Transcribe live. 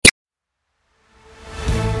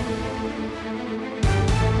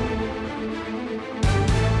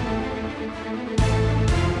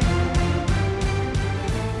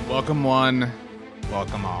Welcome one,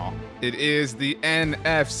 welcome all. It is the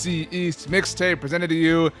NFC East mixtape presented to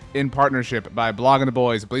you in partnership by Blogging the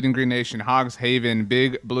Boys, Bleeding Green Nation, Hogs Haven,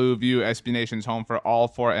 Big Blue View, SB Nation's home for all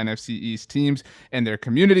four NFC East teams and their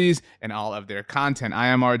communities and all of their content. I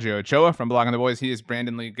am RJ Ochoa from Blogging the Boys. He is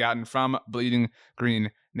Brandon Lee Gotten from Bleeding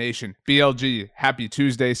Green Nation. BLG, happy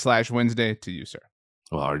Tuesday/Wednesday to you, sir.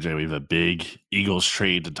 Well, RJ, we have a big Eagles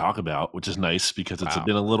trade to talk about, which is nice because it's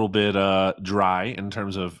been a little bit dry in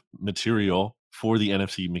terms of material for the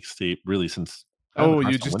NFC mixtape, really, since. Oh,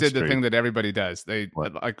 you just did the thing that everybody does.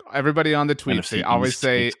 Like everybody on the tweets, NFC they always East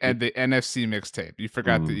say mixtape. and the NFC mixtape. You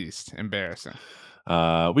forgot the East. Embarrassing.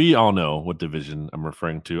 We all know what division I'm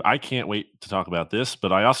referring to. I can't wait to talk about this,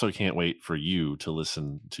 but I also can't wait for you to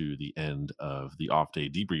listen to the end of the off-day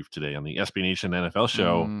debrief today on the SB Nation NFL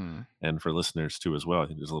show, and for listeners too as well. I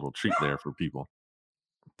think there's a little treat there for people.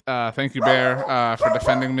 Thank you, Bear, for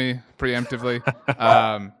defending me preemptively.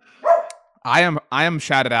 I am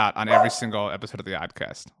shouted out on every single episode of the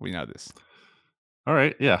Oddcast. We know this. All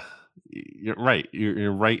right, yeah, you're right.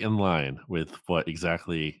 You're right in line with what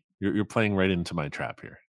exactly. You're playing right into my trap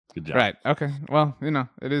here. Good job. Right. Okay. Well,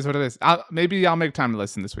 it is what it is. Maybe I'll make time to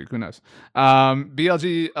listen this week. Who knows?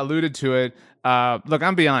 BLG alluded to it. Look,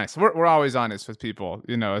 I'm being honest. We're always honest with people,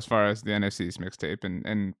 as far as the NFC's mixtape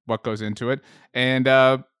and what goes into it. And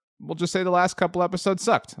we'll just say the last couple episodes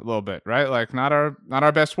sucked a little bit, right? Like not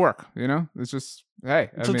our best work. It's just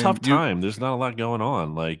it's a tough time. There's not a lot going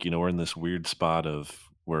on. Like we're in this weird spot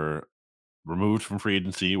of we're removed from free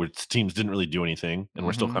agency, which teams didn't really do anything, and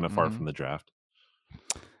we're still kind of far from the draft.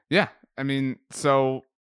 Yeah, so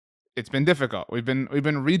it's been difficult. We've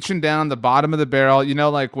been reaching down the bottom of the barrel.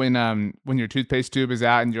 Like when your toothpaste tube is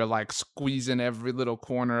out and you're like squeezing every little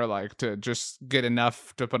corner, like to just get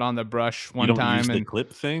enough to put on the brush one time. You don't use the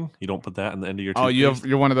clip thing. You don't put that in the end of your toothpaste. Oh,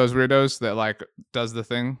 you're one of those weirdos that like does the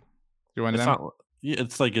thing. You're one of them.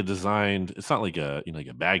 It's like a designed. It's not like a like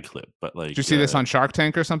a bag clip, but like. Did you see this on Shark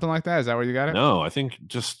Tank or something like that? Is that where you got it? No, I think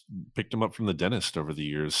just picked them up from the dentist over the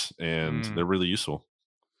years, and they're really useful.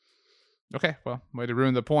 Okay, well, way to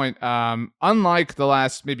ruin the point. Unlike the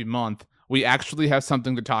last maybe month, we actually have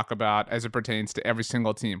something to talk about as it pertains to every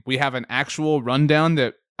single team. We have an actual rundown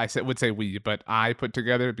that would say we, but I put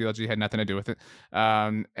together. BLG had nothing to do with it,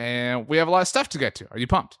 and we have a lot of stuff to get to. Are you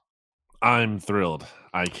pumped? I'm thrilled.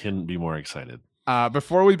 I couldn't be more excited.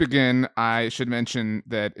 Before we begin, I should mention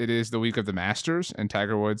that it is the week of the Masters, and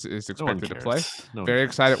Tiger Woods is expected to play. Very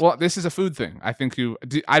excited. Well, this is a food thing. I think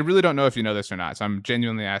I really don't know if you know this or not, so I'm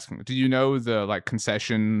genuinely asking. Do you know the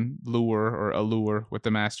concession lure or allure with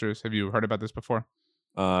the Masters? Have you heard about this before?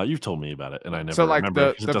 You've told me about it, and I never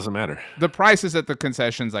remember because it doesn't matter. The prices at the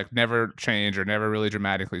concessions never change or never really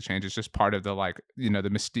dramatically change. It's just part of the the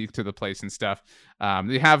mystique to the place and stuff.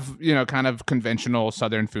 They have kind of conventional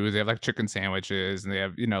Southern foods. They have chicken sandwiches and they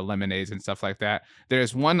have lemonades and stuff like that.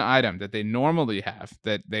 There's one item that they normally have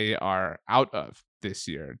that they are out of this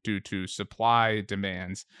year due to supply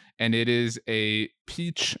demands, and it is a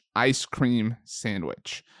peach ice cream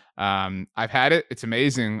sandwich. I've had it. It's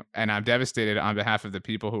amazing. And I'm devastated on behalf of the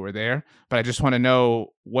people who were there. But I just want to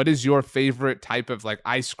know, what is your favorite type of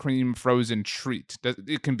ice cream frozen treat?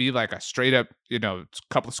 It can be a straight up,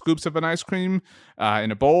 couple of scoops of an ice cream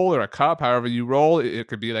in a bowl or a cup, however you roll. It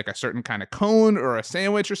could be a certain kind of cone or a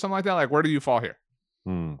sandwich or something like that. Where do you fall here?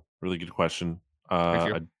 Really good question.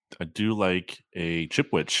 I do like a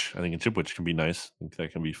Chipwich. I think a Chipwich can be nice. I think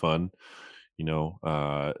that can be fun.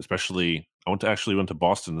 Especially I went to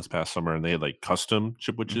Boston this past summer, and they had custom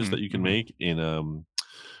Chipwiches that you can make in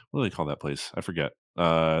what do they call that place? I forget.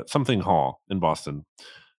 Something Hall in Boston.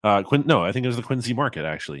 I think it was the Quincy Market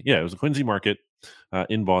actually. Yeah, it was the Quincy Market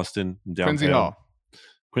in Boston downtown.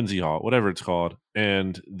 Quincy Hall, whatever it's called,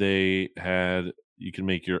 and they had. You can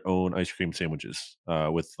make your own ice cream sandwiches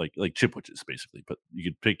with like Chipwiches basically, but you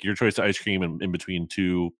could pick your choice of ice cream in between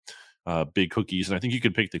two big cookies, and I think you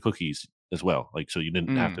could pick the cookies as well. So you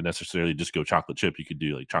didn't have to necessarily just go chocolate chip. You could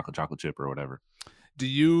do chocolate chip or whatever.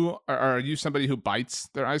 Are you somebody who bites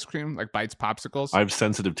their ice cream, bites popsicles? I have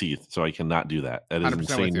sensitive teeth, so I cannot do that. That is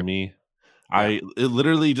insane to me. Yeah. It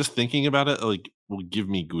literally just thinking about it will give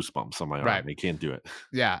me goosebumps on my arm. I can't do it.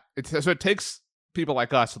 Yeah, so it takes people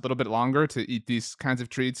like us a little bit longer to eat these kinds of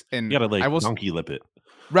treats, and you gotta donkey lip it.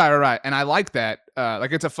 Right. And I like that.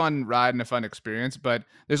 It's a fun ride and a fun experience, but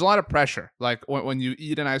there's a lot of pressure. When you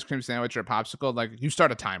eat an ice cream sandwich or a popsicle, you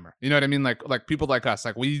start a timer. You know what I mean? Like people like us,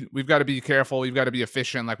 we've got to be careful. We've got to be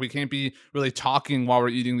efficient. We can't be really talking while we're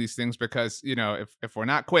eating these things because, if we're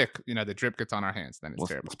not quick, the drip gets on our hands. Then it's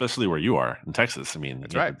terrible. Especially where you are in Texas. I mean,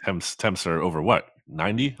 that's right. Temps are over what,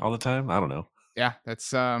 90 all the time? I don't know. Yeah,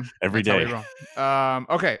 that's every that's how we day. roll.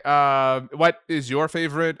 Okay. What is your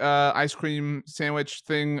favorite ice cream sandwich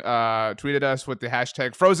thing? Tweeted us with the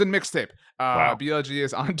hashtag frozen mixtape. Wow. BLG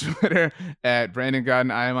is on Twitter at Brandon Gunn.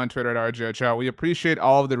 I am on Twitter at RJ Chow. We appreciate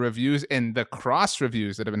all of the reviews and the cross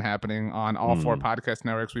reviews that have been happening on all four Mm. podcast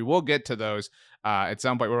networks. We will get to those at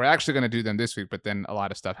some point. We're actually going to do them this week, but then a lot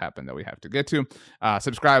of stuff happened that we have to get to.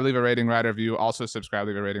 Subscribe, leave a rating, write a review. Also, subscribe,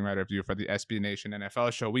 leave a rating, write a review for the SB Nation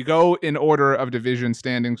NFL show. We go in order of division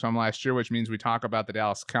standings from last year, which means we talk about the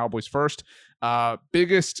Dallas Cowboys first.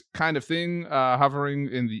 Biggest kind of thing hovering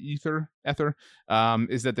in the ether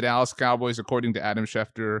is that the Dallas Cowboys, according to Adam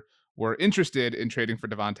Schefter, were interested in trading for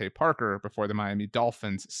Devontae Parker before the Miami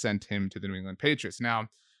Dolphins sent him to the New England Patriots. Now,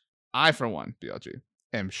 I, for one, BLG,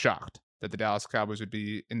 am shocked that the Dallas Cowboys would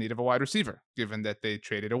be in need of a wide receiver, given that they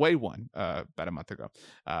traded away one about a month ago.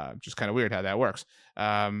 Just kind of weird how that works.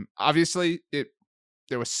 Obviously,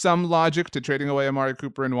 there was some logic to trading away Amari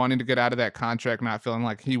Cooper and wanting to get out of that contract, not feeling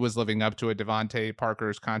like he was living up to a Devontae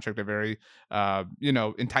Parker's contract, a very,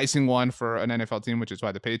 enticing one for an NFL team, which is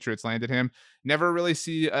why the Patriots landed him. Never really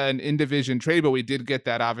see an in-division trade, but we did get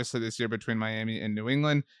that obviously this year between Miami and New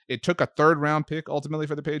England. It took a third-round pick ultimately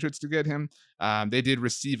for the Patriots to get him. They did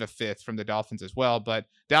receive a fifth from the Dolphins as well, but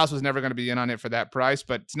Dallas was never going to be in on it for that price.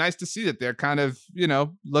 But it's nice to see that they're kind of,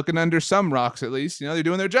 looking under some rocks at least. They're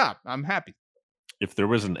doing their job. I'm happy. If there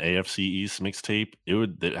was an AFC East mixtape,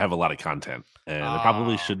 they'd have a lot of content, and there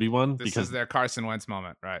probably Oh, should be one this is because their Carson Wentz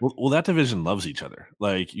moment, right? that division loves each other.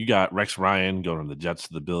 Like you got Rex Ryan going from the Jets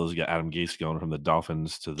to the Bills, you got Adam Gase going from the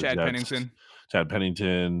Dolphins to the Chad Jets, Pennington, Chad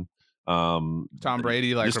Pennington, Tom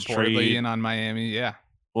Brady, like this reportedly trade. in on Miami. Yeah.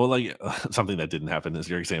 Well, like something that didn't happen is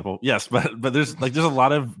your example. Yes, but there's a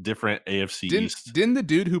lot of different AFC Didn't East. didn't the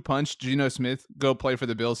dude who punched Geno Smith go play for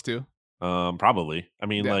the Bills too? Probably. I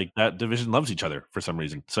mean, Yeah. like that division loves each other for some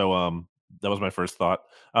reason. So, that was my first thought.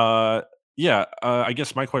 Yeah. I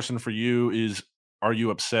guess my question for you is: are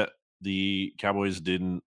you upset the Cowboys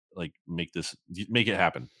didn't like make it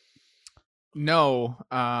happen? No,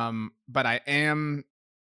 but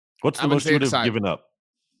What's I the wouldn't most you say would have excited. given up?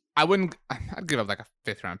 I wouldn't. I'd give up like a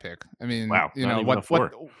fifth round pick. I mean, Wow, not even a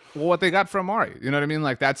four. what they got from Amari. You know what I mean?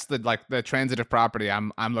 Like that's the transitive property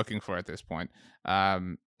I'm looking for at this point.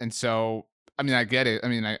 And so I mean I get it. I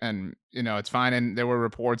mean it's fine. And there were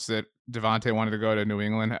reports that Devontae wanted to go to New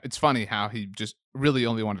England. It's funny how he just really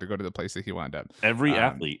only wanted to go to the place that he wound up. Every Um,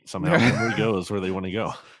 athlete somehow only goes where they want to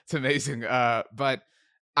go. it's amazing. But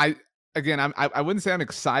I I wouldn't say I'm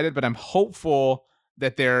excited, but I'm hopeful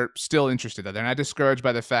that they're still interested. That they're not discouraged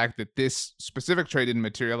by the fact that this specific trade didn't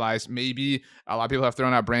materialize. Maybe a lot of people have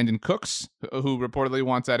thrown out Brandon Cooks, who reportedly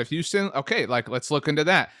wants out of Houston. Okay, like let's look into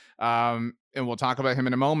that. And we'll talk about him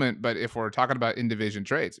in a moment. But if we're talking about in division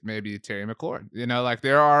trades, maybe Terry McLaurin. Like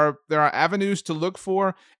there are avenues to look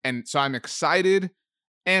for, and so I'm excited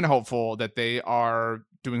and hopeful that they are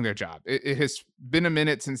doing their job. It has been a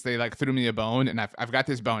minute since they like threw me a bone, and I've got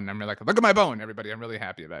this bone, and I'm really like, look at my bone, everybody. I'm really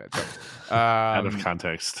happy about it. So, Out of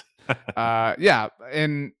context. yeah,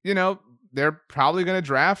 and they're probably going to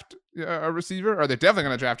draft a receiver, or they're definitely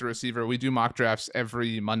going to draft a receiver. We do mock drafts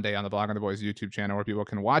every Monday on the Blog on the Boys YouTube channel, where people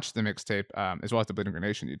can watch the mixtape, as well as the Bleeding Green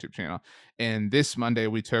Nation YouTube channel. And this Monday,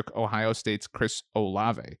 we took Ohio State's Chris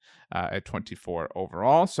Olave at 24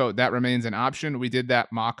 overall, so that remains an option. We did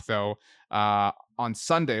that mock though. On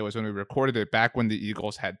Sunday was when we recorded it, back when the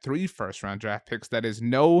Eagles had 3 first-round draft picks. That is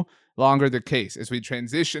no longer the case. As we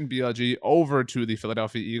transition BLG over to the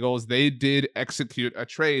Philadelphia Eagles, they did execute a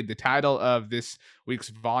trade. The title of this week's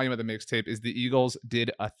volume of the mixtape is The Eagles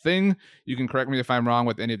Did a Thing. You can correct me if I'm wrong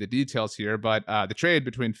with any of the details here, but the trade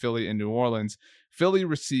between Philly and New Orleans, Philly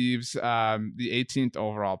receives the 18th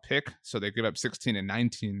overall pick, so they give up 16 and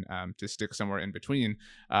 19 to stick somewhere in between.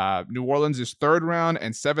 New Orleans is 3rd round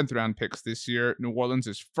and 7th round picks this year. New Orleans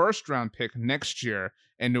is 1st round pick next year,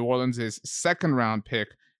 and New Orleans is 2nd round pick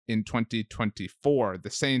in 2024. The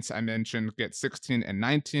Saints, I mentioned, get 16 and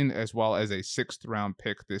 19, as well as a 6th round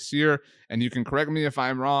pick this year. And you can correct me if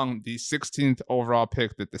I'm wrong, the 16th overall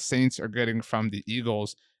pick that the Saints are getting from the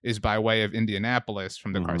Eagles is by way of Indianapolis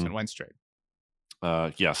from the Carson Wentz trade.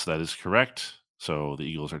 Yes, that is correct. So the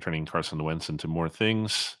Eagles are turning Carson Wentz into more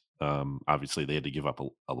things. Obviously, they had to give up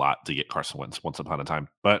a lot to get Carson Wentz once upon a time,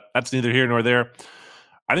 but that's neither here nor there.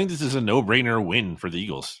 I think this is a no-brainer win for the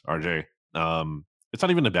Eagles, RJ. It's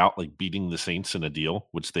not even about like beating the Saints in a deal,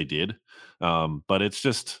 which they did, but it's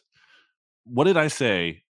just what did I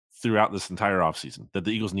say throughout this entire offseason that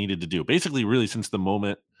the Eagles needed to do? Basically, really since the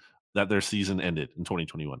moment that their season ended in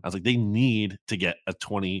 2021. I was like, they need to get a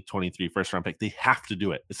 2023 first round pick. They have to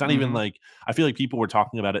do it. It's not even like I feel like people were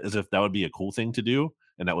talking about it as if that would be a cool thing to do.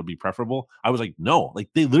 and that would be preferable. I was like, no, like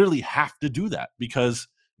they literally have to do that, because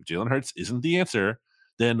if Jalen Hurts isn't the answer,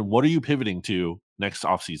 then what are you pivoting to next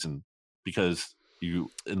offseason? Because you,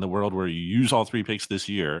 in the world where you use all 3 picks this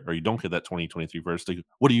year, or you don't get that 2023 first, like,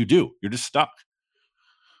 what do? You're just stuck.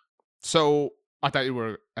 So I thought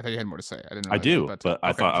you had more to say. I didn't I realize I was do, about to. but I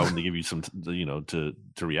Okay. thought I wanted to give you some, to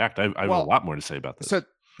react. I have a Well, lot more to say about this. So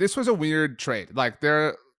this was a weird trade. Like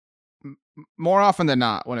more often than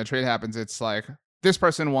not, when a trade happens, it's like this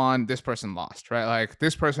person won, this person lost, right? Like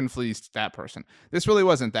this person fleeced that person. This really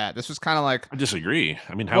wasn't that. This was kind of like, I disagree.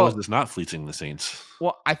 I mean, how is well, this not fleecing the Saints?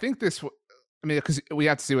 well, I think I mean, because we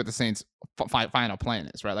have to see what the Saints' final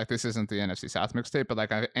plan is, right? Like this isn't the NFC South mixtape, but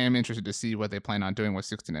like I am interested to see what they plan on doing with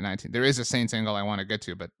 16 and 19. There is a Saints angle I want to get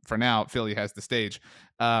to, but for now, Philly has the stage.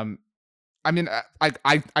 I mean,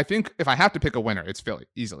 I think if I have to pick a winner, it's Philly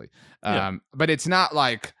easily. Yeah. But it's not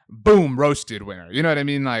like boom roasted winner. You know what I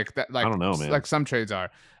mean? Like that. Like I don't know, man. Like some trades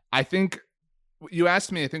are. I think you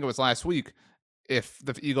asked me. I think it was last week if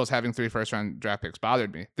the Eagles having 3 first-round draft picks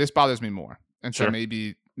bothered me. This bothers me more, and so Sure.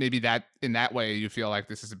 maybe that in that way you feel like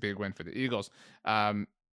this is a big win for the Eagles.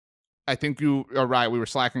 I think you are right. We were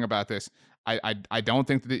slacking about this. I don't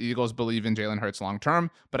think that the Eagles believe in Jalen Hurts long term,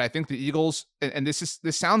 but I think the Eagles, and this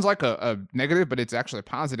sounds like a negative, but it's actually a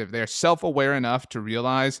positive. They're self-aware enough to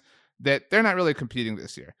realize that they're not really competing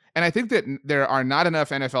this year. And I think that there are not enough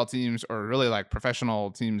NFL teams, or really like professional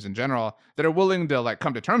teams in general, that are willing to like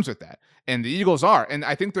come to terms with that. And the Eagles are. And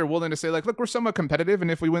I think they're willing to say, like, look, we're somewhat competitive, and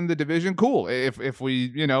if we win the division, cool. If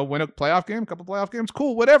we, win a playoff game, a couple playoff games,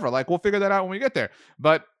 cool, whatever. Like we'll figure that out when we get there.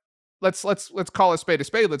 But let's call a spade a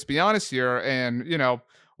spade. Let's be honest here. And,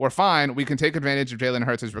 we're fine. We can take advantage of Jalen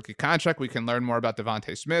Hurts' rookie contract. We can learn more about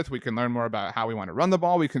Devontae Smith. We can learn more about how we want to run the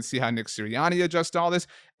ball. We can see how Nick Sirianni adjusts to all this.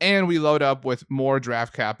 And we load up with more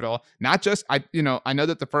draft capital. Not just, I know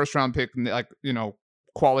that the first round pick, like,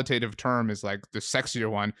 qualitative term is like the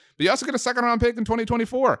sexier one, but you also get a second round pick in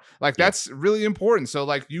 2024. Like that's really important. So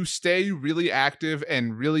like you stay really active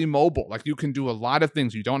and really mobile. Like you can do a lot of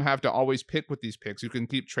things. You don't have to always pick with these picks. You can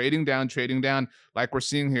keep trading down like we're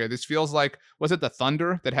seeing here. This feels like, was it the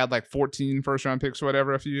Thunder that had like 14 first round picks or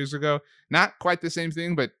whatever a few years ago? Not quite the same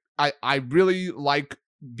thing, but I really like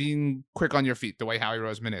being quick on your feet the way Howie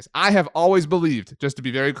Roseman is. I have always believed, just to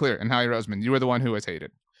be very clear, in Howie Roseman, you were the one who was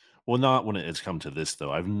hated. Well, not when it's come to this,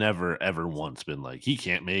 though. I've never, ever once been like, he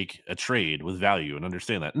can't make a trade with value and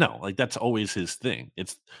understand that. No, like that's always his thing.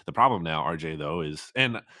 It's the problem now, RJ, though, is,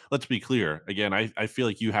 and let's be clear again, I feel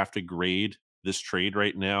like you have to grade this trade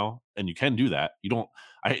right now, and you can do that. You don't,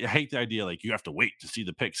 I hate the idea like you have to wait to see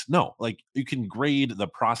the picks. No, like you can grade the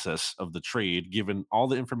process of the trade given all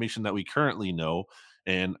the information that we currently know.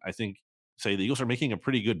 And I think, say, the Eagles are making a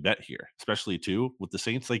pretty good bet here, especially too with the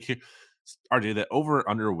Saints. Like, RJ, that over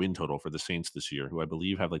under win total for the Saints this year, who I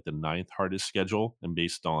believe have like the 9th hardest schedule, and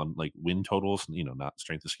based on like win totals, not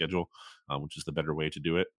strength of schedule, which is the better way to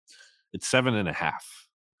do it. It's 7.5.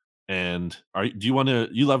 And do you want to?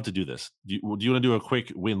 You love to do this. Do you want to do a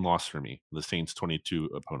quick win loss for me? The Saints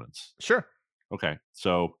 22 opponents. Sure. Okay,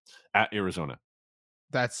 so at Arizona,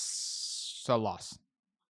 that's a loss.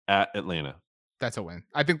 At Atlanta, that's a win.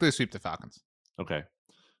 I think they sweep the Falcons. Okay.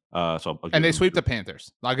 So and they sweep the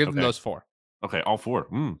Panthers. I'll give them those 4. Okay, all 4.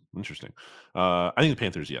 Interesting. I think the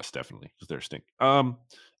Panthers, yes, definitely, because they're stink.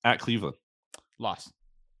 At Cleveland, loss.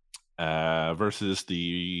 Versus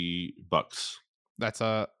the Bucks. That's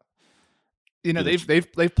a.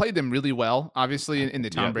 They've played them really well. Obviously, in the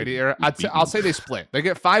Tom Brady era, I'll say they split. They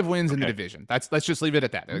get 5 wins in the division. Let's just leave it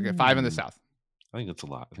at that. They get 5 in the South. I think that's a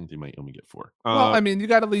lot. I think they might only get 4. Well, I mean, you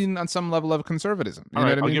got to lean on some level of conservatism. All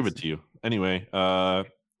right, I'll give it to you. Anyway,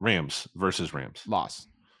 Rams versus Rams. Loss.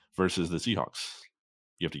 Versus the Seahawks.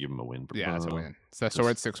 You have to give them a win. Yeah, it's a win. So we're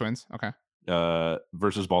at 6 wins. Okay.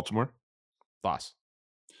 Versus Baltimore. Loss.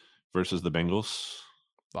 Versus the Bengals.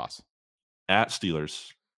 Loss. At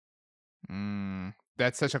Steelers.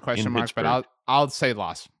 That's such a question mark, but I'll say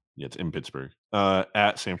loss. Yeah, it's in Pittsburgh.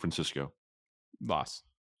 At San Francisco. Loss.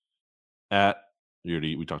 At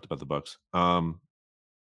we talked about the Bucks. The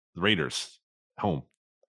Raiders. Home.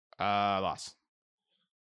 Loss.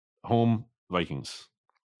 Home Vikings.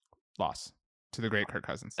 Loss to the great Kirk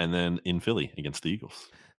Cousins. And then in Philly against the Eagles.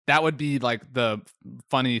 That would be like the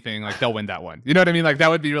funny thing. Like they'll win that one. You know what I mean? Like that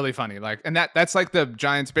would be really funny. Like, and that's like the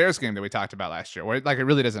Giants Bears game that we talked about last year, where like it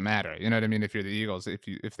really doesn't matter. You know what I mean? If you're the Eagles,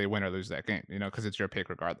 if they win or lose that game, because it's your pick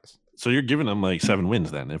regardless. So you're giving them like 7 wins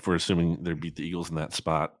then, if we're assuming they beat the Eagles in that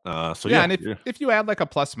spot. And if you add like a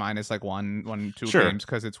plus minus like one, 2 games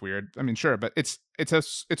because it's weird. I mean, sure, but it's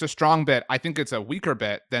a strong bet. I think it's a weaker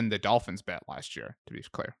bet than the Dolphins bet last year, to be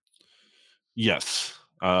clear. Yes.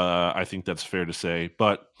 I think that's fair to say,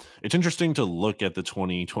 but it's interesting to look at the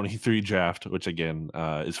 2023 draft, which again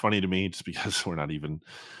is funny to me just because we're not even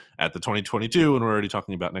at the 2022 and we're already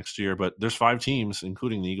talking about next year. But there's 5 teams,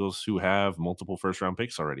 including the Eagles, who have multiple first round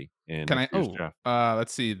picks already in Can I? next year's draft.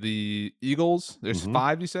 Let's see. The Eagles. There's Hmm.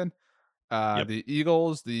 5. You said. Yep. The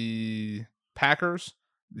Eagles, the Packers,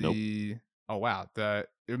 Nope. the oh wow, the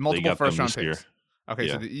They multiple got first them round this year. picks. Okay,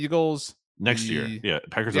 so Yeah. the Eagles, Next year. the Yeah.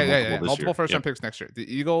 Packers yeah, have yeah, yeah, multiple yeah, this multiple year. first round Yep. picks next year.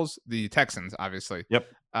 The Eagles, the Texans, obviously. Yep.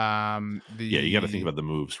 Yeah. You got to think The about the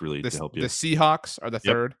moves really to help the you. Seahawks are the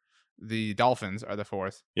Yep. third. The Dolphins are the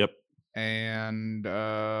fourth, Yep. and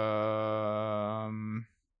You're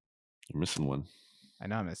missing one. I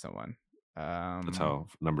know I'm missing one. That's how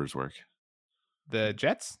numbers work. The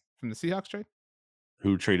Jets from the Seahawks trade,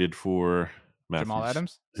 Who traded for Jamal Matthews?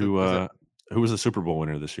 Adams. Who Was it who was the Super Bowl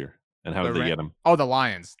winner this year? And how the did they get him? Oh, the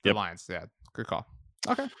Lions. The Yep. Lions. Yeah, good call.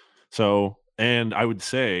 Okay. So, and I would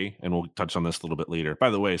say, and we'll touch on this a little bit later. By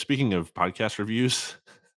the way, speaking of podcast reviews,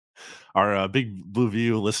 our Big Blue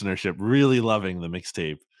View listenership really loving the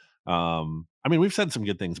mixtape. I mean, we've said some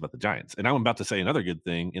good things about the Giants, and I'm about to say another good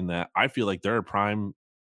thing in that I feel like they're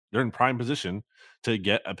in prime position to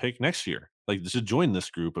get a pick next year. Like to join this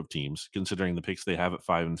group of teams, considering the picks they have at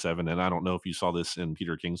 5 and 7. And I don't know if you saw this in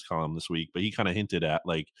Peter King's column this week, but he kind of hinted at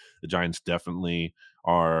like the Giants definitely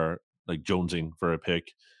are like jonesing for a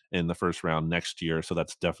pick in the first round next year. So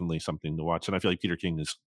that's definitely something to watch. And I feel like Peter King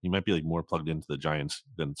is he might be like more plugged into the Giants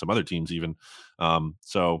than some other teams even.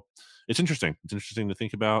 So it's interesting. It's interesting to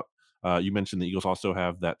think about. You mentioned the Eagles also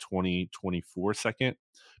have that 2024 second,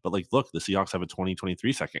 but like, look, the Seahawks have a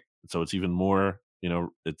 2023 second. So it's even more,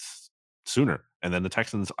 it's sooner. And then the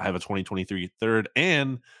Texans have a 2023 third,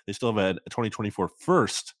 and they still have a 2024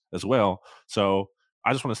 first as well. So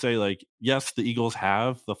I just want to say, like, yes, the Eagles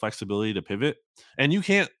have the flexibility to pivot, and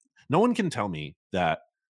no one can tell me that,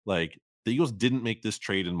 like, the Eagles didn't make this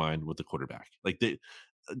trade in mind with the quarterback.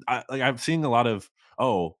 I'm seeing a lot of,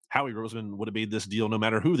 oh, Howie Roseman would have made this deal no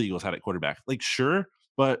matter who the Eagles had at quarterback. Like, sure,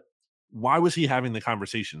 but why was he having the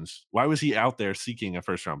conversations? Why was he out there seeking a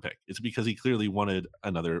first round pick? It's because he clearly wanted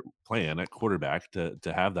another plan at quarterback to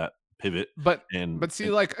have that pivot But and, but see,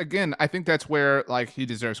 like again, I think that's where like he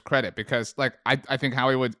deserves credit because like I think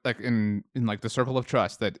Howie would like in like the circle of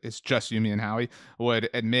trust that it's just you, me, and Howie would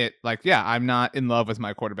admit like yeah, I'm not in love with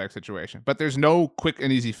my quarterback situation, but there's no quick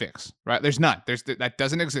and easy fix, right? There's none. That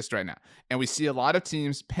doesn't exist right now, and we see a lot of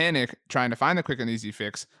teams panic trying to find a quick and easy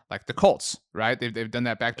fix, like the Colts, right? They've done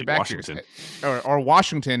that back to like, back years, Washington. or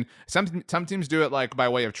Washington. Some teams do it like by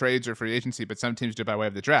way of trades or free agency, but some teams do it by way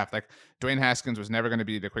of the draft. Like Dwayne Haskins was never going to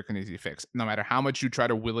be the quick and easy fix. No matter how much you try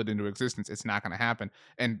to will it into existence, it's not going to happen.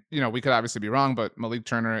 And we could obviously be wrong, but Malik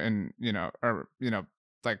Turner and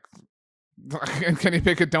like and Kenny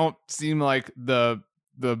Pickett don't seem like the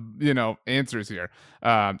answers here.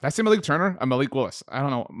 I say Malik Turner, Malik Willis. I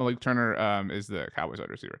don't know. Malik Turner is the Cowboys wide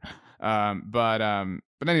receiver. But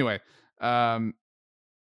anyway,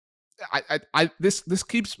 this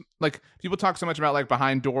keeps like people talk so much about like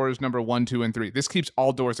behind doors number 1, 2, and 3. This keeps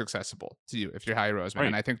all doors accessible to you if you're Howie Roseman, Right.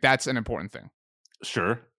 and I think that's an important thing.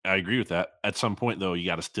 Sure, I agree with that. At some point, though, you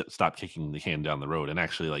got to stop kicking the can down the road and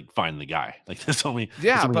actually like find the guy. Like this only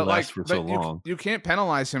Yeah, but like, lasts for so long. you can't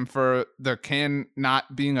penalize him for the can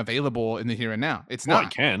not being available in the here and now. It's Well, I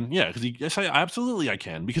not. can, yeah, because yes, absolutely I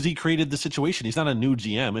can because he created the situation. He's not a new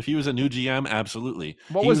GM. If he was a new GM, absolutely,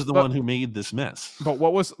 What he was was the but one who made this mess. but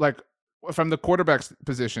what was like from the quarterback's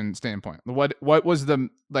position standpoint? What was the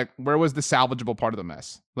like? Where was the salvageable part of the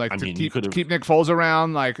mess? Like I to mean, you could have. keep Nick Foles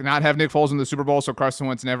around, like not have Nick Foles in the Super Bowl, so Carson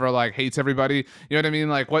Wentz never like hates everybody. You know what I mean?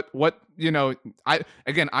 Like what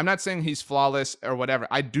I'm not saying he's flawless or whatever.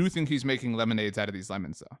 I do think he's making lemonades out of these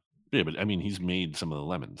lemons though. Yeah, but I mean, he's made some of the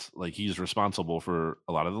lemons. Like he's responsible for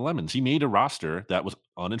a lot of the lemons. He made a roster that was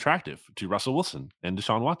unattractive to Russell Wilson and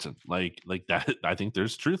Deshaun Watson. Like that. I think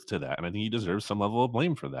there's truth to that, and I think he deserves some level of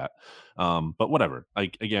blame for that. But whatever.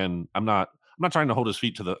 Like again, I'm not trying to hold his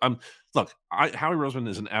feet to the. Look, Howie Roseman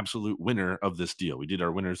is an absolute winner of this deal. We did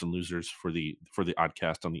our winners and losers for the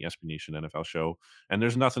oddcast on the SB Nation NFL show, and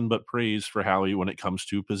there's nothing but praise for Howie when it comes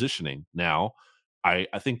to positioning. Now, I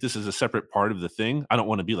think this is a separate part of the thing. I don't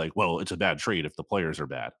want to be like, well, it's a bad trade if the players are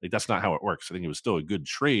bad. Like that's not how it works. I think it was still a good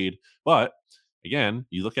trade, but again,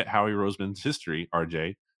 you look at Howie Roseman's history,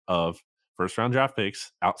 RJ, of first round draft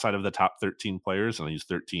picks outside of the top 13 players, and I use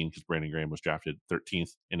 13 because Brandon Graham was drafted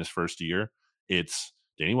 13th in his first year. It's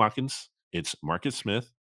Danny Watkins, it's Marcus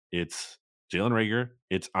Smith, it's Jalen Rager,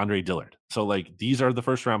 it's Andre Dillard. So like these are the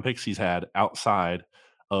first round picks he's had outside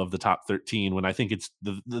of the top 13 when I think it's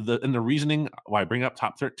and the reasoning why I bring up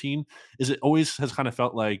top 13 is it always has kind of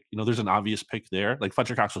felt like, there's an obvious pick there. Like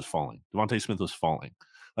Fletcher Cox was falling. Devontae Smith was falling.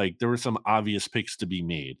 Like there were some obvious picks to be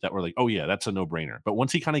made that were like, oh yeah, that's a no-brainer. But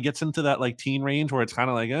once he kind of gets into that like teen range where it's kind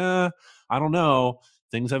of like, I don't know,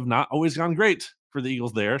 things have not always gone great for the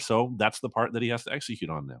Eagles there. So that's the part that he has to execute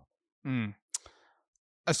on now.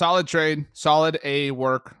 A solid trade, solid A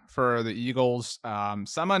work for the Eagles.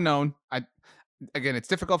 Some unknown. Again, it's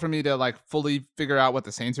difficult for me to like fully figure out what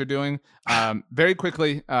the Saints are doing. Very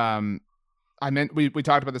quickly, we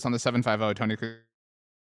talked about this on the 750 Tony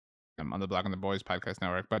on the Black and the Boys podcast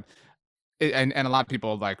network, but and a lot of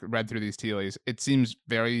people like read through these tea leaves. It seems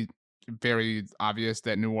very, very obvious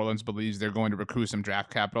that New Orleans believes they're going to recoup some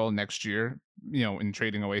draft capital next year, in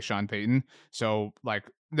trading away Sean Payton. So like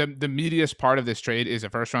the meatiest part of this trade is a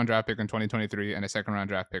first round draft pick in 2023 and a second round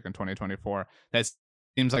draft pick in 2024. That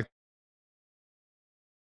seems like,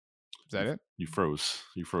 is that it? You froze.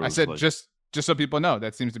 I said like, just so people know,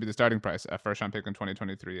 that seems to be the starting price: a first round pick in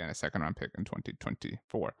 2023 and a second round pick in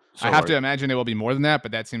 2024. So I have to imagine it will be more than that,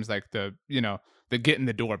 but that seems like the get in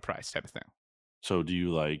the door price type of thing. So do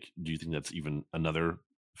you think that's even another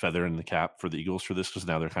feather in the cap for the Eagles for this? Because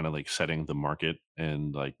now they're kind of like setting the market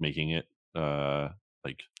and like making it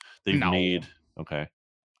like they've made. Okay.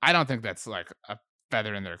 I don't think that's like a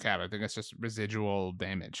feather in their cap. I think it's just residual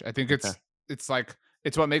damage. I think it's like,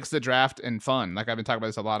 it's what makes the draft and fun. Like I've been talking about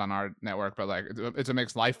this a lot on our network, but like it's what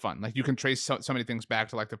makes life fun. Like you can trace so many things back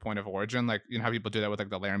to like the point of origin. Like, how people do that with like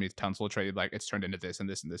the Laramie Tunsil trade, like it's turned into this and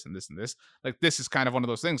this and this and this and this. Like this is kind of one of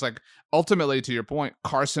those things. Like ultimately, to your point,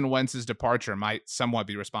 Carson Wentz's departure might somewhat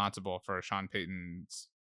be responsible for Sean Payton's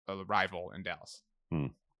arrival in Dallas.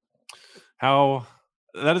 How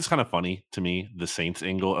that is kind of funny to me, the Saints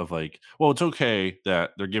angle of like, well, it's okay that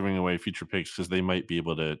they're giving away future picks because they might be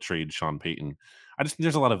able to trade Sean Payton. I just think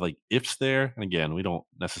there's a lot of like ifs there. And again, we don't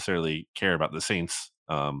necessarily care about the Saints.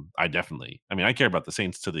 I care about the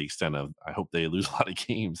Saints to the extent of I hope they lose a lot of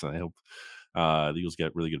games, and I hope the Eagles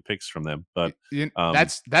get really good picks from them. But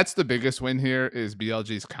that's the biggest win here is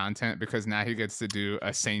BLG's content, because now he gets to do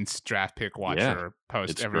a Saints draft pick watcher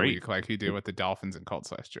post every week like he did with the Dolphins and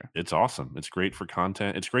Colts last year. It's awesome. It's great for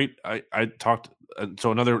content. It's great. I talked.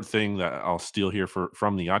 So another thing that I'll steal here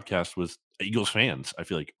from the Oddcast was Eagles fans, I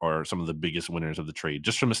feel like, are some of the biggest winners of the trade,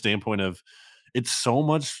 just from a standpoint of it's so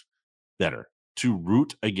much better to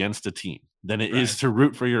root against a team than it is to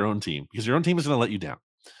root for your own team, because your own team is going to let you down.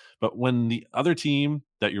 But when the other team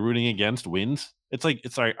that you're rooting against wins, it's like,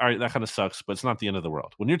 all right, that kind of sucks, but it's not the end of the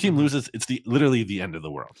world. When your team loses, it's literally the end of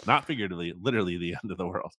the world. Not figuratively, literally the end of the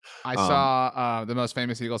world. I saw the most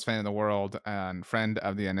famous Eagles fan in the world and friend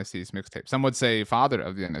of the NFC's mixtape. Some would say father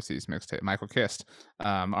of the NFC's mixtape, Michael Kist,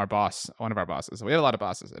 our boss, one of our bosses. We have a lot of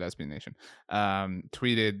bosses at SB Nation.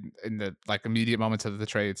 Tweeted in the like immediate moments of the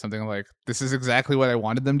trade something like, "This is exactly what I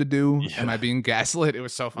wanted them to do. Yeah. Am I being gaslit?" It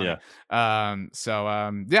was so funny.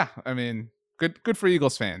 Yeah. I mean, good for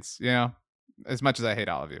Eagles fans, as much as I hate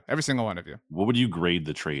all of you, every single one of you. What would you grade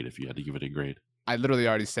the trade if you had to give it a grade? I literally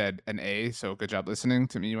already said an A, so good job listening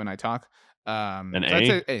to me when I talk. An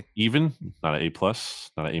A? Even? Not an A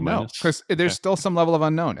plus? Not an A minus? No, because there's still some level of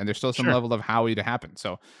unknown, and there's still some level of Howie to happen.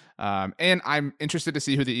 So, and I'm interested to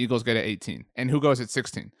see who the Eagles get at 18 and who goes at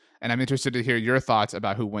 16. And I'm interested to hear your thoughts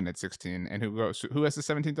about who went at 16 and who has the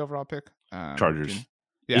 17th overall pick? Chargers.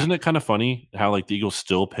 Yeah. Isn't it kind of funny how like the Eagles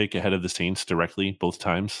still pick ahead of the Saints directly both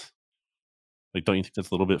times? Like, don't you think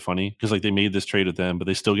that's a little bit funny? Because like they made this trade with them, but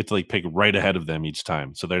they still get to like pick right ahead of them each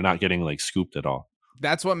time, so they're not getting like scooped at all.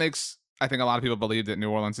 That's what makes, I think, a lot of people believe that New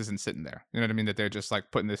Orleans isn't sitting there. You know what I mean? That they're just like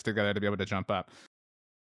putting this together to be able to jump up.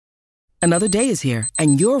 Another day is here,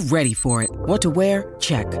 and you're ready for it. What to wear?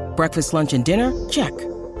 Check. Breakfast, lunch, and dinner? Check.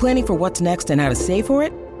 Planning for what's next and how to save for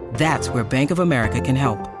it? That's where Bank of America can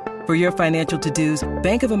help. For your financial to-dos,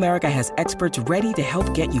 Bank of America has experts ready to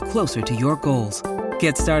help get you closer to your goals.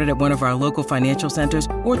 Get started at one of our local financial centers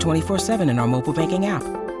or 24/7 in our mobile banking app.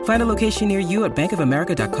 Find a location near you at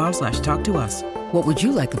bankofamerica.com/talktous. What would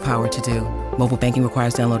you like the power to do? Mobile banking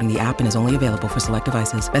requires downloading the app and is only available for select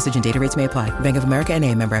devices. Message and data rates may apply. Bank of America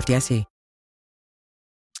NA, member FDIC.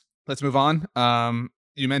 Let's move on.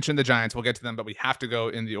 You mentioned the Giants. We'll get to them, but we have to go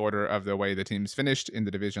in the order of the way the teams finished in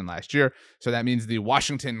the division last year. So that means the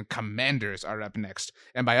Washington Commanders are up next.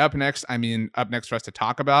 And by up next, I mean up next for us to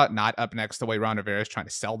talk about, not up next the way Ron Rivera is trying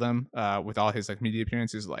to sell them with all his like media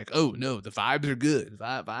appearances. Like, oh no, the vibes are good.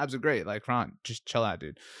 Vibes are great. Like, Ron, just chill out,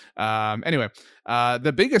 dude. Anyway,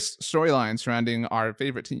 the biggest storyline surrounding our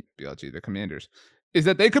favorite team, BLG, the Commanders, is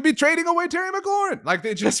that they could be trading away Terry McLaurin. Like,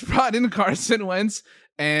 they just brought in Carson Wentz,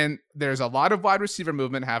 and there's a lot of wide receiver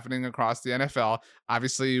movement happening across the NFL.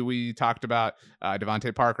 Obviously, we talked about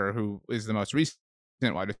Devontae Parker, who is the most recent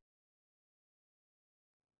wide receiver.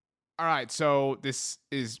 All right, so this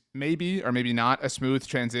is maybe or maybe not a smooth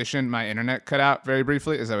transition. My internet cut out very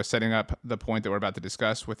briefly as I was setting up the point that we're about to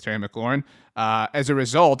discuss with Terry McLaurin. As a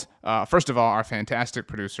result, first of all, our fantastic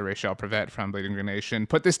producer, Rachel Prevet from Bleeding Green Nation,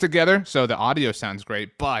 put this together, so the audio sounds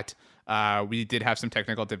great, but we did have some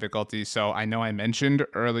technical difficulties. So I know I mentioned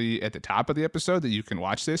early at the top of the episode that you can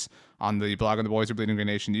watch this on the Blog on the Boys of Bleeding Green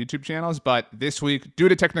Nation YouTube channels. But this week, due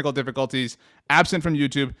to technical difficulties, absent from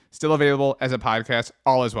YouTube, still available as a podcast.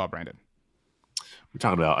 All is well, Brandon. We were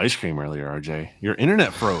talking about ice cream earlier, RJ. Your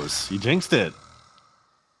internet froze. You jinxed it.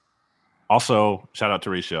 Also, shout out to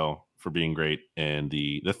Rachel for being great. And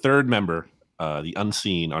the third member, the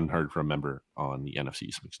unseen, unheard from member on the NFC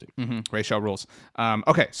East mixtape. Rachel rules.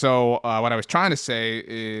 Okay, so what I was trying to say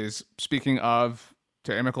is, speaking of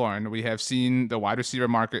Terry McLaurin, we have seen the wide receiver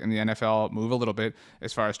market in the NFL move a little bit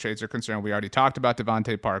as far as trades are concerned. We already talked about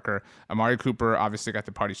Devontae Parker. Amari Cooper obviously got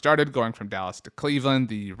the party started, going from Dallas to Cleveland.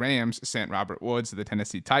 The Rams sent Robert Woods to the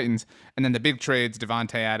Tennessee Titans. And then the big trades,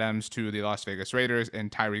 Devontae Adams to the Las Vegas Raiders and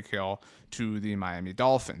Tyreek Hill to the Miami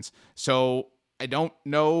Dolphins. So I don't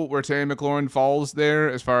know where Terry McLaurin falls there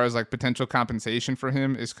as far as like potential compensation for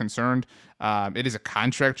him is concerned. It is a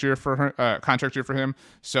contract year for him.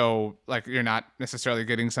 So like, you're not necessarily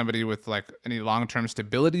getting somebody with like any long-term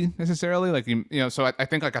stability necessarily. Like, so I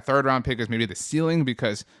think like a third round pick is maybe the ceiling,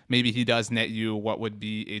 because maybe he does net you what would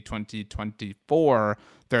be a 2024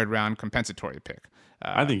 third round compensatory pick.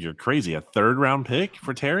 I think you're crazy. A third round pick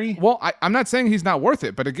for Terry? Well, I'm not saying he's not worth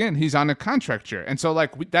it, but again, he's on a contract year, and so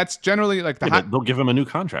like that's generally like but they'll give him a new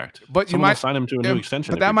contract. But someone will sign him to a new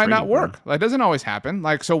extension. But that might not work. That doesn't always happen.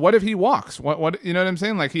 Like, so what if he walks? What you know what I'm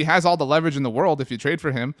saying? Like, he has all the leverage in the world if you trade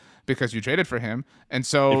for him, because you traded for him, and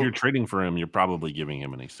so if you're trading for him, you're probably giving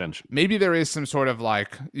him an extension. Maybe there is some sort of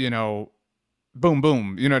like, boom,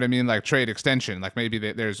 boom, you know what I mean? Like trade extension, like maybe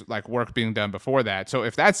there's like work being done before that. So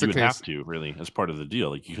if that's the case, you would have to really as part of the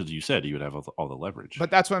deal, like, because you said you would have all the leverage. But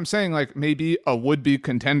that's what I'm saying. Like, maybe a would-be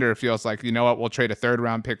contender feels like, you know what, we'll trade a third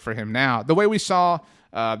round pick for him now. The way we saw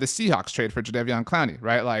the Seahawks trade for Jadeveon Clowney,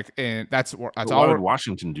 right? Like, and that's all. Why would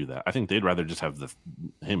Washington do that? I think they'd rather just have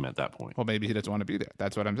him at that point. Well, maybe he doesn't want to be there.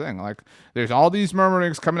 That's what I'm saying. Like, there's all these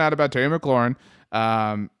murmurings coming out about Terry McLaurin.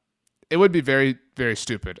 It would be very, very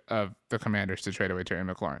stupid of the Commanders to trade away Terry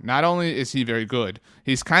McLaurin. Not only is he very good,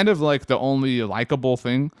 he's kind of like the only likable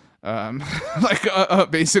thing,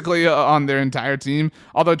 basically on their entire team.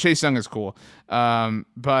 Although Chase Young is cool,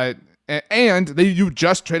 but you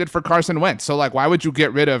just traded for Carson Wentz, so like, why would you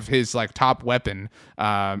get rid of his like top weapon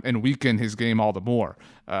and weaken his game all the more?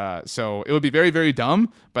 So it would be very, very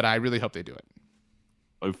dumb. But I really hope they do it.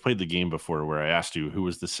 I've played the game before where I asked you who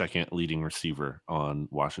was the second leading receiver on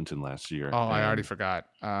Washington last year. Oh, I already forgot.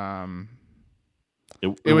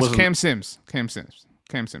 It was Cam Sims. Cam Sims.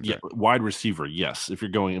 Yeah, right. Wide receiver, yes. If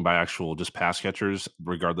you're going by actual just pass catchers,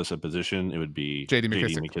 regardless of position, it would be J.D.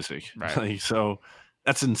 McKissick. Right. Like, so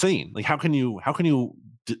that's insane. Like, how can you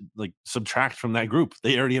like subtract from that group?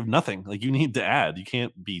 They already have nothing. Like, you need to add. You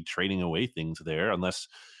can't be trading away things there unless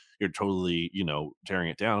you're totally, tearing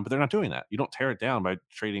it down. But they're not doing that. You don't tear it down by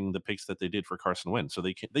trading the picks that they did for Carson Wentz. So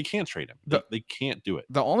they can't trade him. They can't do it.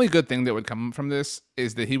 The only good thing that would come from this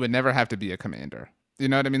is that he would never have to be a Commander. You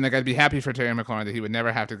know what I mean? Like, I'd be happy for Terry McLaurin that he would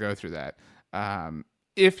never have to go through that.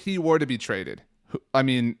 If he were to be traded,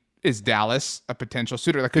 is Dallas a potential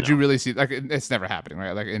suitor? Like, could you really see? Like, it's never happening,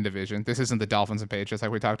 right? Like, in division, this isn't the Dolphins and Patriots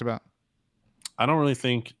like we talked about. I don't really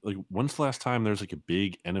think, like, when's the last time there's like a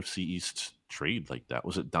big NFC East trade like that?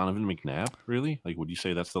 Was it Donovan McNabb? Really? Like, would you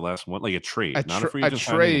say that's the last one? Like a trade, not a free agent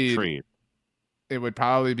signing, a trade. It would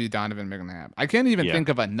probably be Donovan McNabb. I can't even think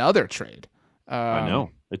of another trade. I know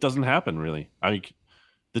it doesn't happen really.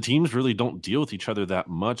 The teams really don't deal with each other that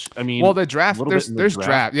much. I mean, well, the draft, there's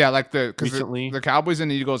draft. Yeah, like because the Cowboys and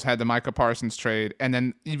Eagles had the Micah Parsons trade. And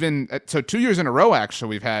then so 2 years in a row, actually,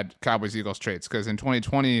 we've had Cowboys Eagles trades, because in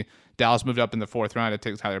 2020, Dallas moved up in the fourth round to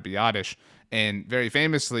take Tyler Biadasz. And very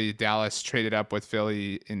famously, Dallas traded up with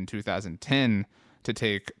Philly in 2010 to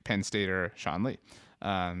take Penn Stater Sean Lee.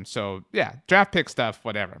 So yeah, draft pick stuff,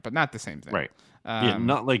 whatever, but not the same thing. Right.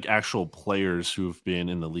 Not like actual players who've been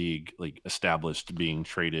in the league, like established, being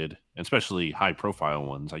traded, especially high profile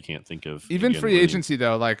ones. I can't think of even free agency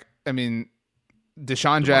though. Like, I mean,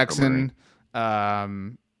 Deshaun Jackson,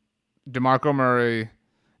 DeMarco Murray.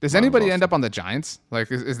 Does anybody end up on the Giants?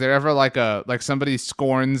 Like, is there ever like somebody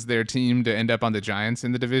scorns their team to end up on the Giants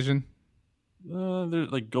in the division?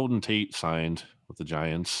 There's like Golden Tate signed with the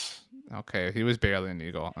Giants. Okay, he was barely an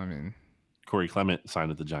Eagle. I mean, Corey Clement signed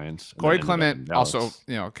with the Giants. Corey Clement also,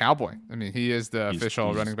 Cowboy. I mean, he is the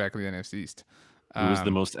official running back of the NFC East. Who was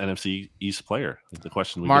the most NFC East player? The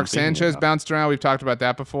question. Mark Sanchez bounced around. We've talked about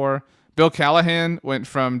that before. Bill Callahan went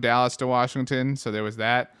from Dallas to Washington, so there was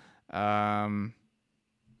that.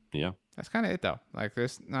 Yeah, that's kind of it though. Like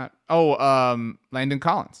there's not. Oh, Landon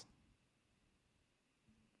Collins.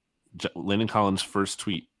 Landon Collins' first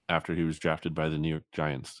tweet after he was drafted by the New York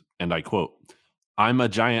Giants, and I quote, "I'm a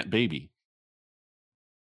giant baby."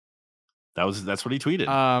 That's what he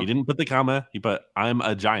tweeted. He didn't put the comma. He put, "I'm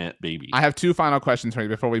a giant baby." I have two final questions for you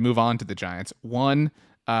before we move on to the Giants. One,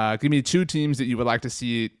 give me two teams that you would like to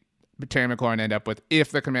see Terry McLaurin end up with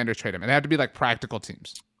if the Commanders trade him. And they have to be like practical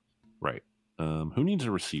teams. Right. Who needs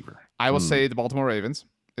a receiver? I will say the Baltimore Ravens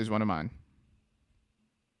is one of mine.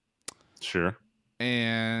 Sure.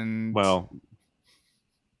 And well,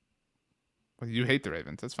 you hate the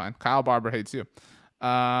Ravens. That's fine. Kyle Barber hates you.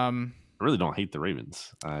 I really don't hate the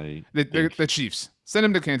Ravens. The Chiefs. Send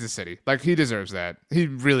him to Kansas City. Like, he deserves that. He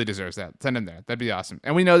really deserves that. Send him there. That'd be awesome.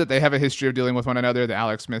 And we know that they have a history of dealing with one another, the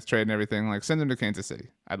Alex Smith trade and everything. Like, send him to Kansas City.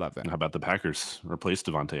 I'd love that. How about the Packers replace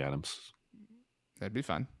Devontae Adams? That'd be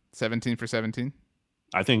fun. 17 for 17.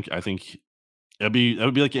 I think that would be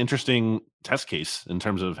like an interesting test case in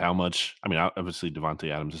terms of how much. I mean, obviously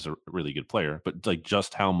Devontae Adams is a really good player, but like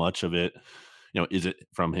just how much of it, is it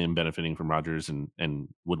from him benefiting from Rodgers, and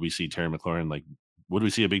would we see Terry McLaurin, like, would we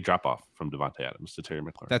see a big drop off from Devontae Adams to Terry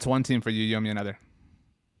McLaurin? That's one team for you. You owe me another.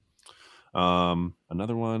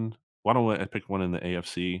 Another one. Why don't I pick one in the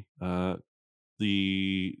AFC?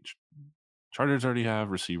 The Chargers already have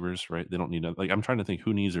receivers, right? They don't need I'm trying to think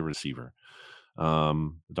who needs a receiver.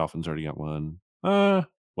 The Dolphins already got one. Well,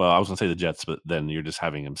 I was gonna say the Jets, but then you're just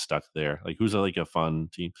having him stuck there. Like, who's a fun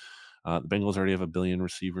team? The Bengals already have 1 billion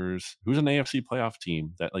receivers. Who's an AFC playoff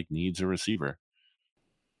team that needs a receiver?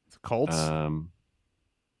 The Colts.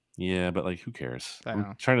 Yeah, but who cares?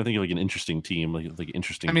 I'm trying to think of an interesting team,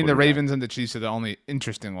 interesting. I mean, the Ravens and the Chiefs are the only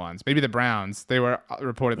interesting ones. Maybe the Browns. They were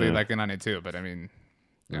reportedly in on it too, but I mean,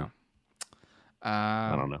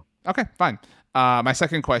 I don't know. Okay, fine. My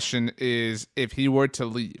second question is, if he were to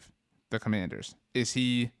leave the Commanders, is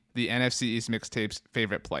he the NFC East mixtape's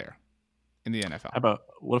favorite player in the NFL? How about,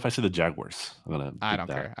 what if I say the Jaguars? I don't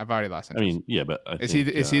care. I've already lost interest. I mean, yeah, but is he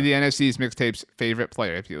the NFC East mixtape's favorite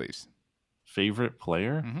player if he leaves? Favorite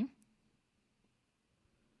player? Mm-hmm.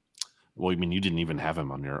 Well, I mean, you didn't even have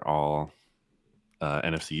him on your all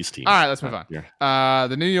NFC East team. All right, let's move on.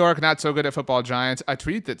 The New York not so good at football Giants. A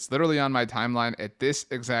tweet that's literally on my timeline at this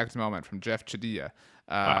exact moment from Jeff Chadilla.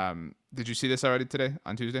 Did you see this already today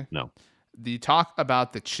on Tuesday? No. The talk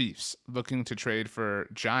about the Chiefs looking to trade for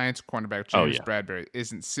Giants cornerback James Bradbury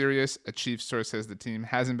isn't serious. A Chiefs source says the team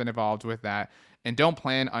hasn't been involved with that and don't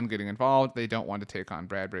plan on getting involved. They don't want to take on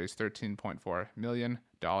Bradbury's $13.4 million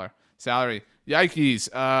salary.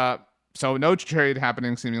 Yikes. So no trade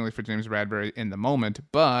happening seemingly for James Bradbury in the moment,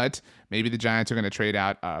 but maybe the Giants are going to trade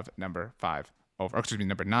out of number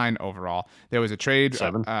 9 overall. There was a trade.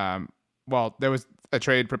 7. There was a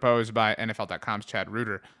trade proposed by NFL.com's Chad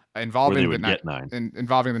Reuter involving the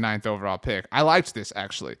 9th overall pick. I liked this,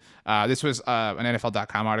 actually. This was an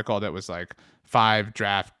NFL.com article that was 5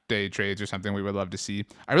 draft day trades or something we would love to see.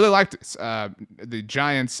 I really liked this. The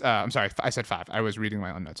Giants, I'm sorry, I said 5. I was reading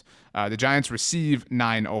my own notes. The Giants receive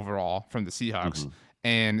 9 overall from the Seahawks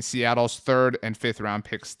and Seattle's 3rd and 5th round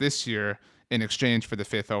picks this year in exchange for the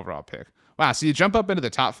 5th overall pick. Wow, so you jump up into the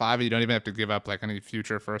top 5 and you don't even have to give up any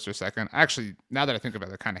future first or second. Actually, now that I think about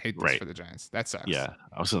it, I kind of hate this for the Giants. That sucks. Yeah,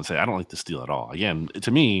 I was going to say, I don't like the steal at all. Again, to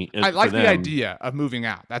me, I like the idea of moving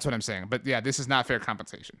out. That's what I'm saying. But yeah, this is not fair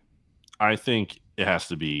compensation. I think it has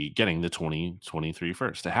to be getting the 2023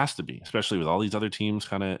 first. It has to be, especially with all these other teams.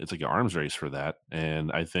 It's like an arms race for that.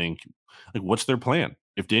 And I think, what's their plan?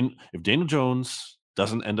 If Daniel Jones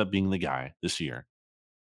doesn't end up being the guy this year,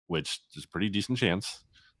 which is a pretty decent chance,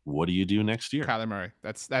 what do you do next year? Kyler Murray.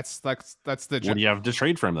 That's the. What do you have to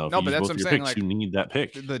trade for him though? No, but that's what I'm saying. You need that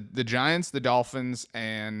pick. The Giants, the Dolphins,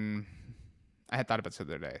 and I had thought about this the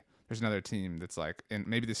other day. There's another team that's and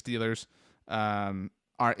maybe the Steelers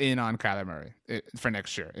are in on Kyler Murray for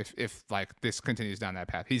next year. If this continues down that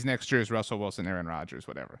path, he's next year's Russell Wilson, Aaron Rodgers,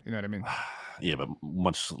 whatever. You know what I mean? Yeah, but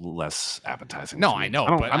much less appetizing. No, I know,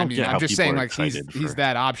 but I'm just saying he's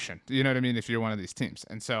that option. You know what I mean? If you're one of these teams,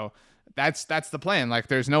 and so. That's the plan.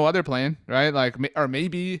 There's no other plan, right? Or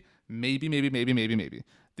maybe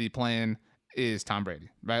the plan is Tom Brady,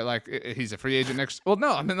 right? He's a free agent next. Well,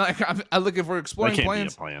 no, I mean, I look, if we're exploring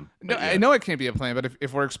plans. Be a plan, no, yeah. I know it can't be a plan, but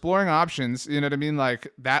if we're exploring options, you know what I mean?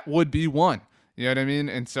 That would be one. You know what I mean?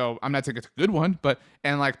 And so I'm not saying it's a good one,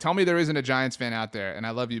 and like, tell me there isn't a Giants fan out there, and I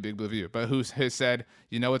love you, Big Blue View, but who has said,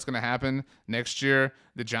 you know what's going to happen next year?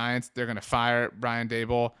 The Giants, they're going to fire Brian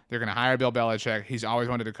Daboll. They're going to hire Bill Belichick. He's always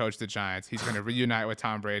wanted to coach the Giants. He's going to reunite with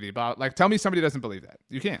Tom Brady. But like, tell me somebody doesn't believe that.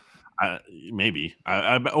 You can't. Maybe.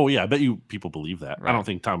 I bet you people believe that. Right. I don't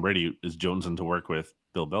think Tom Brady is jonesing to work with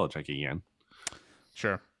Bill Belichick again.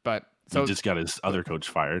 Sure, but so he just got his other coach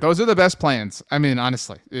fired. Those are the best plans. I mean,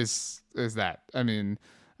 honestly, is that? I mean,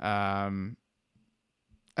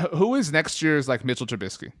 who is next year's like Mitchell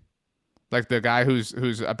Trubisky, like the guy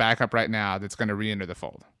who's a backup right now that's going to re-enter the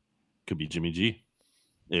fold? Could be Jimmy G,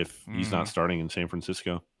 if he's not starting in San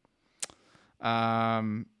Francisco.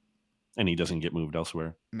 And he doesn't get moved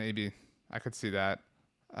elsewhere. Maybe I could see that.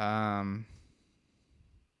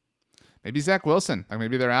 Maybe Zach Wilson. Like,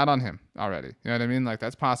 maybe they're out on him already. You know what I mean? Like,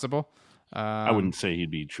 that's possible. I wouldn't say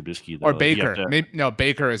he'd be Trubisky though. Or Baker. No,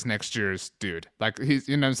 Baker is next year's dude. Like, he's,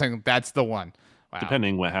 you know what I'm saying? That's the one. Wow.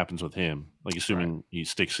 Depending what happens with him. Like, assuming he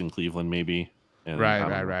sticks in Cleveland maybe. And right.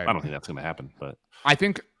 I don't think that's going to happen. But I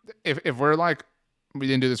think if we're like, we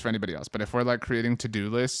didn't do this for anybody else, but if we're like creating to-do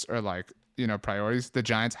lists or like, you know, priorities, the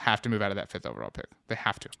Giants have to move out of that 5th overall pick. They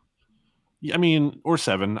have to. Yeah, I mean, or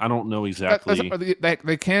 7. I don't know exactly.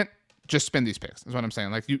 They can't just spend these picks, is what I'm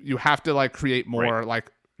saying. Like, you have to like create more to.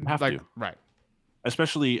 Right.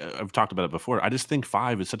 Especially, I've talked about it before. I just think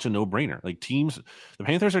 5 is such a no-brainer. Like, teams, the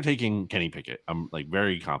Panthers are taking Kenny Pickett. I'm like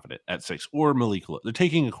very confident at 6, or Malik Willis. They're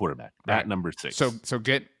taking a quarterback at number 6. So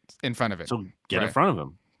get in front of it. So get in front of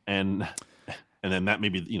him, and then that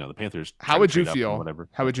maybe, you know, the Panthers. How would you feel?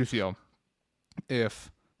 How would you feel if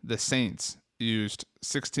the Saints used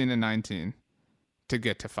 16 and 19 to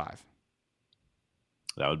get to 5?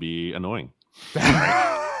 That would be annoying.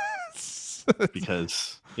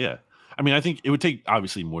 Because, yeah. I mean, I think it would take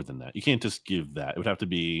obviously more than that. You can't just give that. It would have to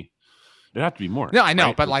be more. No, I know,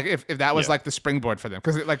 right? But like if that was like the springboard for them,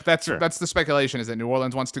 because like that's the speculation, is that New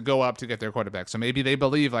Orleans wants to go up to get their quarterback. So maybe they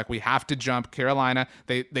believe like we have to jump Carolina.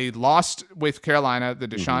 They lost with Carolina, the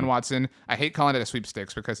Deshaun Watson. I hate calling it a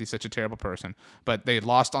sweepstakes because he's such a terrible person, but they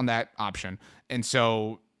lost on that option. And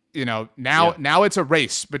so, you know, now it's a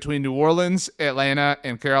race between New Orleans, Atlanta,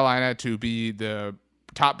 and Carolina to be the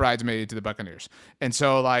top bridesmaid to the Buccaneers. And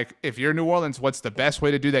so, like, if you're New Orleans, what's the best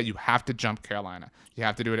way to do that? You have to jump Carolina. You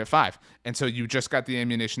have to do it at 5. And so you just got the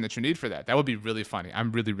ammunition that you need for that. That would be really funny.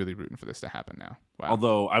 I'm really, really rooting for this to happen now. Wow.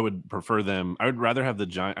 Although I would prefer them. I would rather have the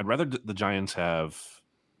Giants have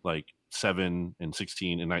like 7 and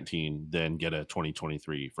 16 and 19 than get a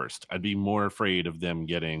 2023 first. I'd be more afraid of them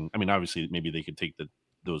getting. I mean, obviously, maybe they could take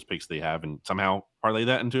those picks they have and somehow parlay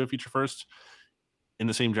that into a future first in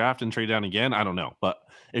the same draft and trade down again. I don't know. But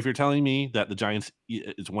if you're telling me that the Giants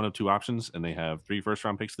is one of 2 options and they have 3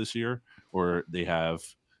 first-round picks this year, or they have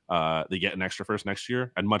they get an extra first next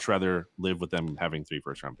year, I'd much rather live with them having 3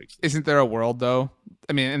 first-round picks. Isn't there a world though?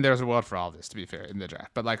 I mean, and there's a world for all this, to be fair, in the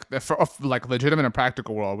draft. But like for like legitimate and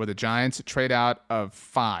practical world where the Giants trade out of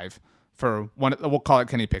 5 for one, we'll call it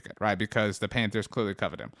Kenny Pickett, right? Because the Panthers clearly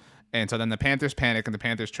covered him. And so then the Panthers panic and the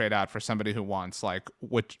Panthers trade out for somebody who wants, like,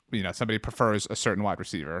 which, you know, somebody prefers a certain wide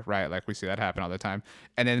receiver, right? Like, we see that happen all the time.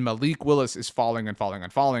 And then Malik Willis is falling. And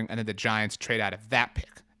then the Giants trade out of that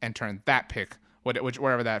pick and turn that pick,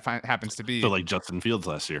 wherever that happens to be. So like Justin Fields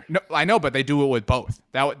last year. No, I know, but they do it with both.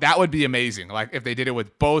 That would be amazing. Like if they did it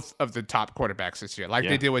with both of the top quarterbacks this year, like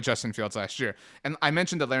they did with Justin Fields last year. And I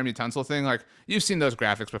mentioned the Laramie Tunsil thing. Like you've seen those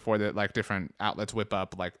graphics before that like different outlets whip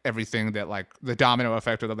up like everything that like the domino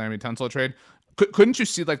effect of the Laramie Tunsil trade. Couldn't you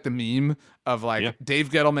see like the meme of like Dave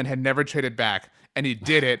Gettleman had never traded back and he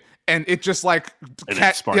did it and it just like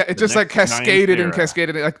it just like cascaded and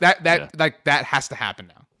cascaded like that like that has to happen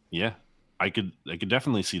now. Yeah. I could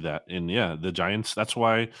definitely see that. And the Giants, that's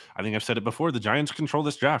why I think I've said it before, the Giants control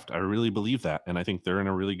this draft. I really believe that. And I think they're in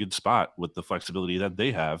a really good spot with the flexibility that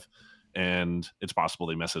they have. And it's possible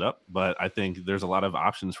they mess it up, but I think there's a lot of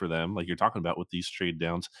options for them. Like you're talking about with these trade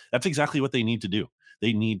downs, that's exactly what they need to do.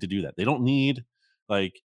 They need to do that. They don't need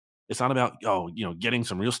it's not about, getting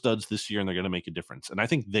some real studs this year and they're going to make a difference. And I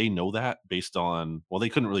think they know that based on, they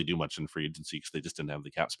couldn't really do much in free agency because they just didn't have the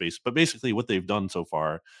cap space. But basically what they've done so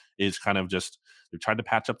far is kind of just, they've tried to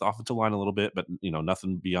patch up the offensive line a little bit, but,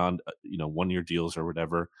 nothing beyond, 1-year deals or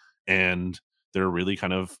whatever. And they're really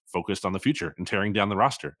kind of focused on the future and tearing down the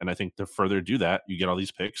roster. And I think to further do that, you get all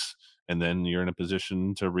these picks and then you're in a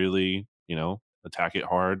position to really, attack it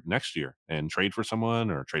hard next year and trade for someone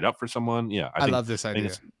or trade up for someone. Yeah. I love this idea.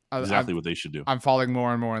 Exactly what they should do. I'm falling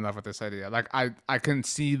more and more in love with this idea. Like I can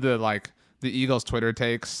see the Eagles Twitter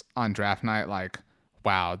takes on draft night. Like,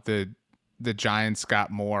 wow, the Giants got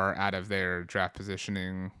more out of their draft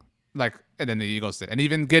positioning. Like, than the Eagles did, and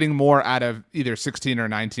even getting more out of either 16 or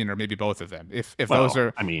 19 or maybe both of them. If those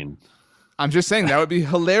are, I mean, I'm just saying that would be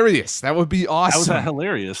hilarious. That would be awesome. How was that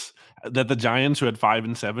hilarious? That the Giants, who had 5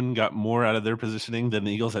 and 7, got more out of their positioning than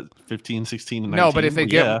the Eagles at 15, 16, and 19. No, but if they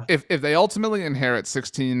if they ultimately inherit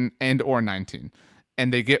 16 and or 19,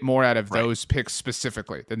 and they get more out of those picks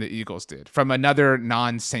specifically than the Eagles did from another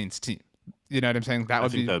non-Saints team, you know what I'm saying? That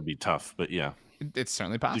would be tough, but yeah, it's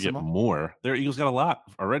certainly possible. To get more, their Eagles got a lot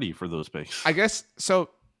already for those picks. I guess so.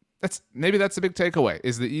 That's the big takeaway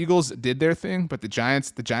is the Eagles did their thing, but the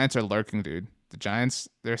Giants are lurking, dude. The Giants,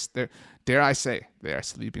 they're dare I say, they are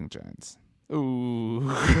sleeping giants. Ooh.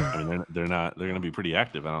 I mean, they're not. They're going to be pretty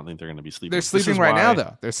active. I don't think they're going to be sleeping. They're sleeping right now,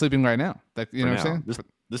 though. They're sleeping right now. Like, you know what I'm saying?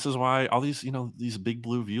 This is why all these, these Big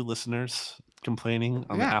Blue View listeners complaining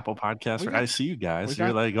on the Apple podcast. I see you guys.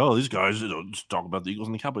 You're like, oh, these guys just talk about the Eagles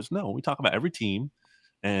and the Cowboys. No, we talk about every team.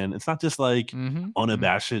 And it's not just like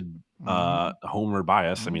unabashed homer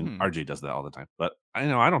bias. I mean, RJ does that all the time, but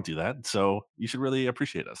I don't do that. So you should really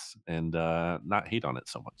appreciate us and not hate on it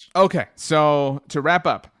so much. Okay, so to wrap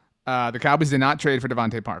up, the Cowboys did not trade for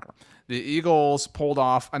Devontae Parker. The Eagles pulled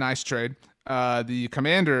off a nice trade. The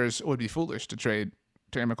Commanders would be foolish to trade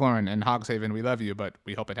Terry McLaurin and Hogshaven. We love you, but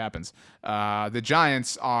we hope it happens. The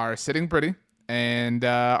Giants are sitting pretty and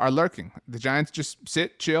are lurking. The Giants just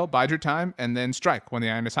sit, chill, bide your time, and then strike when the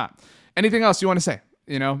iron is hot. Anything else you want to say?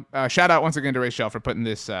 Shout out once again to Rachel for putting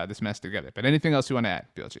this mess together. But anything else you want to add,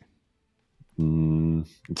 BLG?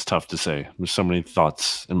 It's tough to say. There's so many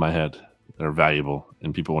thoughts in my head that are valuable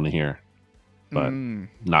and people want to hear, but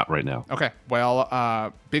not right now. Okay.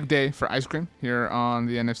 Well, big day for ice cream here on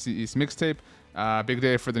the NFC East mixtape. Big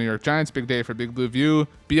day for the New York Giants. Big day for Big Blue View.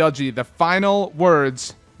 BLG, the final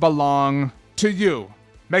words belong to you.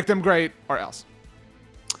 Make them great or else.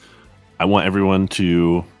 I want everyone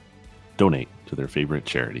to donate to their favorite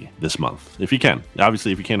charity this month, if you can.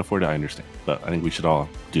 Obviously, if you can't afford it, I understand. But I think we should all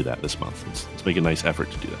do that this month. Let's make a nice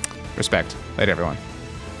effort to do that. Respect. Later, everyone.